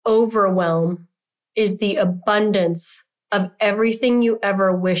Overwhelm is the abundance of everything you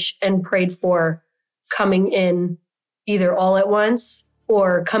ever wish and prayed for coming in either all at once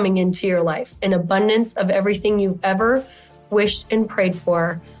or coming into your life. An abundance of everything you've ever wished and prayed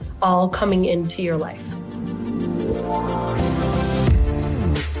for all coming into your life.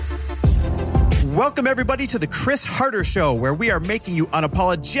 Welcome, everybody, to the Chris Harder Show, where we are making you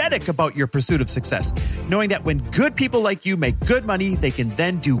unapologetic about your pursuit of success, knowing that when good people like you make good money, they can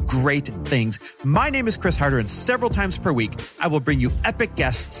then do great things. My name is Chris Harder, and several times per week, I will bring you epic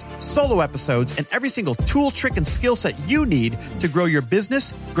guests, solo episodes, and every single tool, trick, and skill set you need to grow your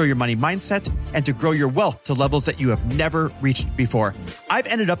business, grow your money mindset, and to grow your wealth to levels that you have never reached before. I've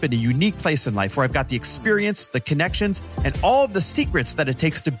ended up in a unique place in life where I've got the experience, the connections, and all of the secrets that it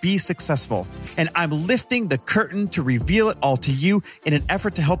takes to be successful. And I'm lifting the curtain to reveal it all to you in an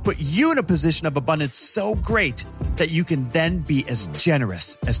effort to help put you in a position of abundance so great that you can then be as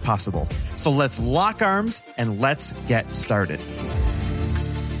generous as possible. So let's lock arms and let's get started.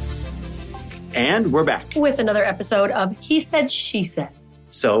 And we're back with another episode of He Said, She Said.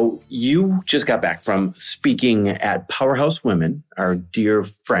 So you just got back from speaking at Powerhouse Women, our dear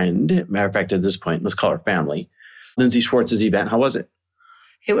friend. Matter of fact, at this point, let's call her family, Lindsay Schwartz's event. How was it?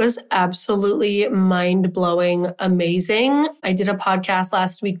 It was absolutely mind-blowing, amazing. I did a podcast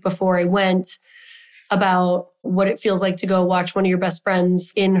last week before I went about what it feels like to go watch one of your best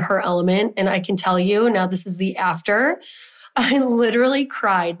friends in her element. And I can tell you, now this is the after, I literally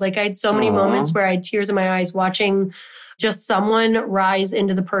cried. Like I had so many moments where I had tears in my eyes watching just someone rise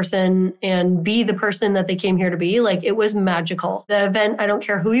into the person and be the person that they came here to be. Like it was magical. The event, I don't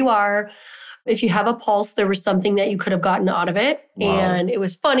care who you are. If you have a pulse, there was something that you could have gotten out of it. Wow. And it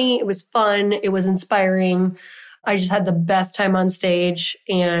was funny. It was fun. It was inspiring. I just had the best time on stage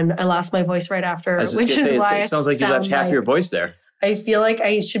and I lost my voice right after, which is why it sounds like you left half your voice there. I feel like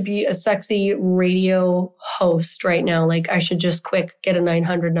I should be a sexy radio host right now. Like I should just quick get a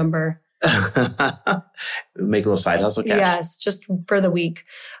 900 number. Make a little side hustle cash. Yes, just for the week.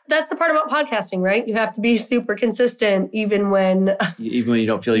 That's the part about podcasting, right? You have to be super consistent even when you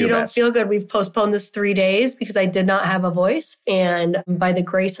don't feel you don't feel good. We've postponed this 3 days because I did not have a voice. And by the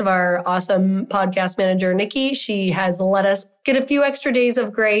grace of our awesome podcast manager, Nikki, she has let us get a few extra days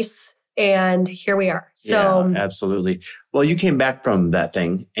of grace. And here we are. So yeah, absolutely. Well, you came back from that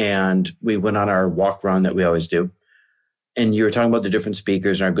thing and we went on our walk around that we always do. And you were talking about the different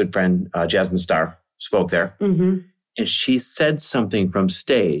speakers, and our good friend Jasmine Starr spoke there. Mm-hmm. And she said something from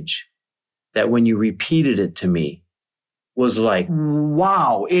stage that when you repeated it to me was like,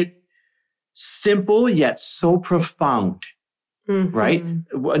 wow, it simple yet so profound, right?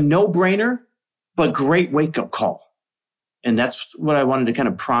 A no-brainer, but great wake-up call. And that's what I wanted to kind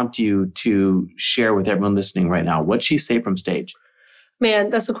of prompt you to share with everyone listening right now. What'd she say from stage?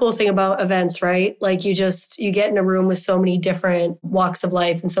 Man, that's the cool thing about events, right? Like you get in a room with so many different walks of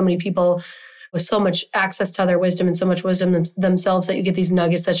life and so many people with so much access to other wisdom and so much wisdom themselves that you get these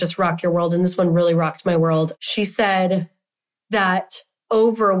nuggets that just rock your world. And this one really rocked my world. She said that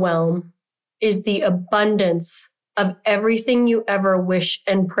overwhelm is the abundance of everything you ever wish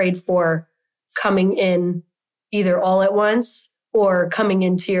and prayed for coming in either all at once or coming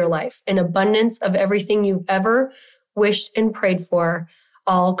into your life. An abundance of everything you've ever wished and prayed for,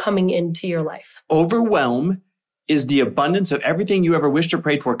 all coming into your life. Overwhelm is the abundance of everything you ever wished or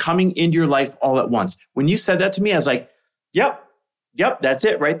prayed for coming into your life all at once. When you said that to me, I was like, yep, that's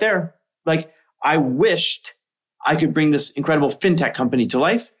it right there. Like I wished I could bring this incredible fintech company to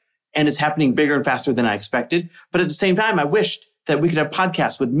life and it's happening bigger and faster than I expected. But at the same time, I wished that we could have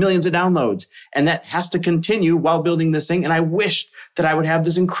podcasts with millions of downloads. And that has to continue while building this thing. And I wished that I would have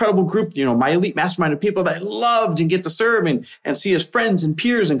this incredible group, my elite mastermind of people that I loved and get to serve and see as friends and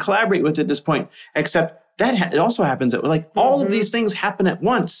peers and collaborate with at this point. Except that it also happens that all of these things happen at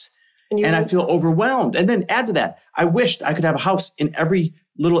once. And I feel overwhelmed. And then add to that, I wished I could have a house in every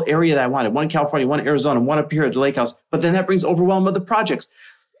little area that I wanted. One in California, one in Arizona, one up here at the lake house. But then that brings overwhelm of the projects.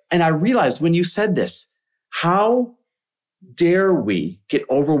 And I realized when you said this, how dare we get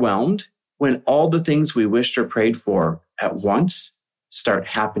overwhelmed when all the things we wished or prayed for at once start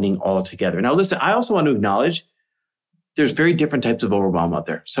happening all together? Now, listen, I also want to acknowledge there's very different types of overwhelm out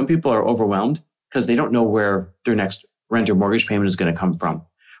there. Some people are overwhelmed because they don't know where their next rent or mortgage payment is going to come from.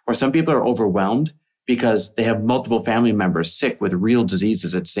 Or some people are overwhelmed because they have multiple family members sick with real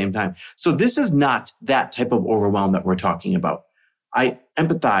diseases at the same time. So this is not that type of overwhelm that we're talking about. I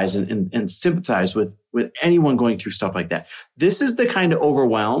empathize and sympathize with anyone going through stuff like that. This is the kind of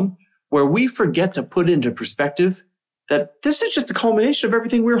overwhelm where we forget to put into perspective that this is just a culmination of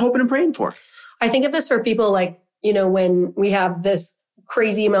everything we were hoping and praying for. I think of this for people like, when we have this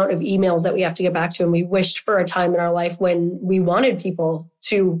crazy amount of emails that we have to get back to. And we wished for a time in our life when we wanted people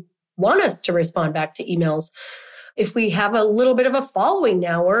to want us to respond back to emails. If we have a little bit of a following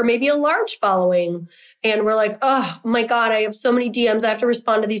now, or maybe a large following, and we're like, oh my God, I have so many DMs, I have to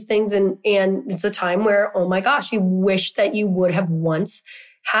respond to these things. And it's a time where, oh my gosh, you wish that you would have once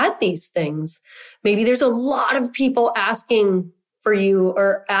had these things. Maybe there's a lot of people asking for you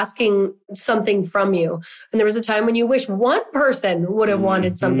or asking something from you. And there was a time when you wish one person would have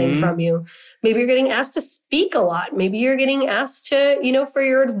wanted something from you. Maybe you're getting asked to speak a lot. Maybe you're getting asked to, for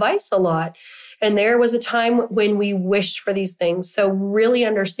your advice a lot. And there was a time when we wished for these things. So really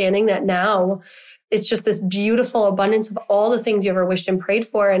understanding that now it's just this beautiful abundance of all the things you ever wished and prayed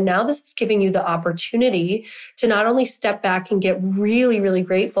for. And now this is giving you the opportunity to not only step back and get really, really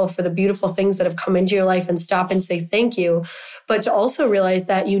grateful for the beautiful things that have come into your life and stop and say thank you, but to also realize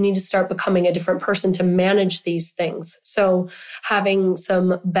that you need to start becoming a different person to manage these things. So having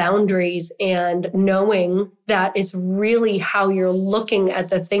some boundaries and knowing that it's really how you're looking at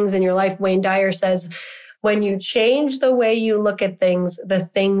the things in your life. Wayne Dyer says, when you change the way you look at things, the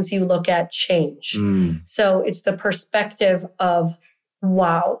things you look at change. So it's the perspective of,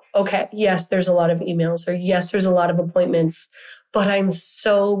 wow, okay, yes, there's a lot of emails, or yes, there's a lot of appointments, but I'm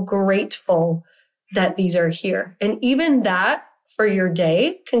so grateful that these are here. And even that for your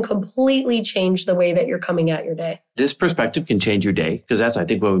day can completely change the way that you're coming at your day. This perspective can change your day, because that's, I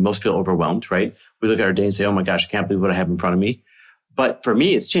think, when we most feel overwhelmed, right? We look at our day and say, oh my gosh, I can't believe what I have in front of me. But for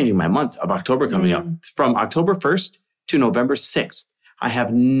me, it's changing my month of October coming up. From October 1st to November 6th, I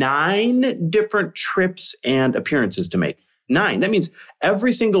have 9 different trips and appearances to make. 9. That means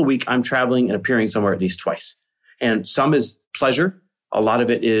every single week I'm traveling and appearing somewhere at least twice. And some is pleasure. A lot of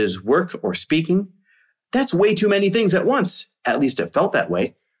it is work or speaking. That's way too many things at once. At least it felt that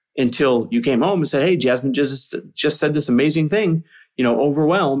way until you came home and said, hey, Jasmine just said this amazing thing.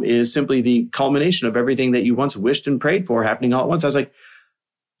 Overwhelm is simply the culmination of everything that you once wished and prayed for happening all at once. I was like,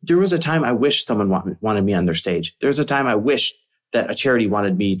 there was a time I wished someone wanted me on their stage. There's a time I wished that a charity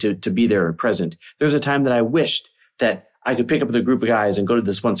wanted me to be there or present. There's a time that I wished that I could pick up with a group of guys and go to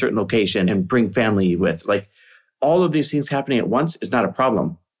this one certain location and bring family with. Like, all of these things happening at once is not a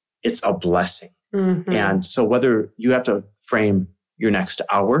problem. It's a blessing. And so whether you have to frame your next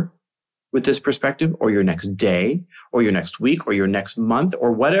hour with this perspective, or your next day, or your next week, or your next month,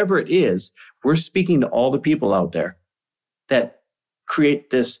 or whatever it is, we're speaking to all the people out there that create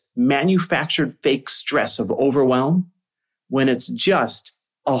this manufactured fake stress of overwhelm when it's just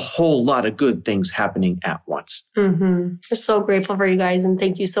a whole lot of good things happening at once. We're so grateful for you guys, and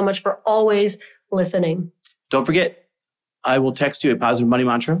thank you so much for always listening. Don't forget, I will text you a positive money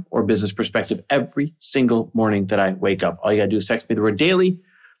mantra or business perspective every single morning that I wake up. All you got to do is text me the word daily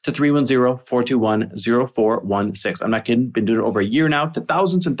to 310-421-0416. I'm not kidding. Been doing it over a year now to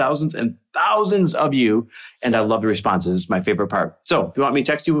thousands and thousands and thousands of you. And I love the responses. It's my favorite part. So if you want me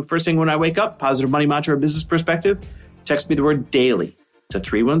to text you first thing when I wake up, positive money mantra or business perspective, text me the word daily to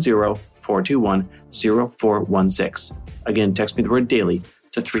 310-421-0416. Again, text me the word daily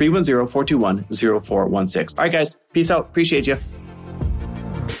to 310-421-0416. All right, guys. Peace out. Appreciate you.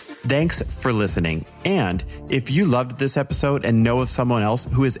 Thanks for listening. And if you loved this episode and know of someone else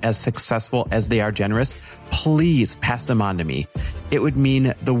who is as successful as they are generous, please pass them on to me. It would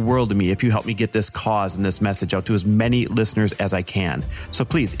mean the world to me if you help me get this cause and this message out to as many listeners as I can. So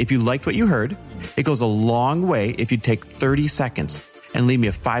please, if you liked what you heard, it goes a long way if you take 30 seconds and leave me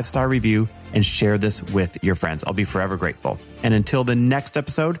a 5-star review and share this with your friends. I'll be forever grateful. And until the next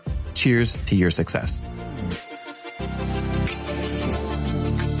episode, cheers to your success.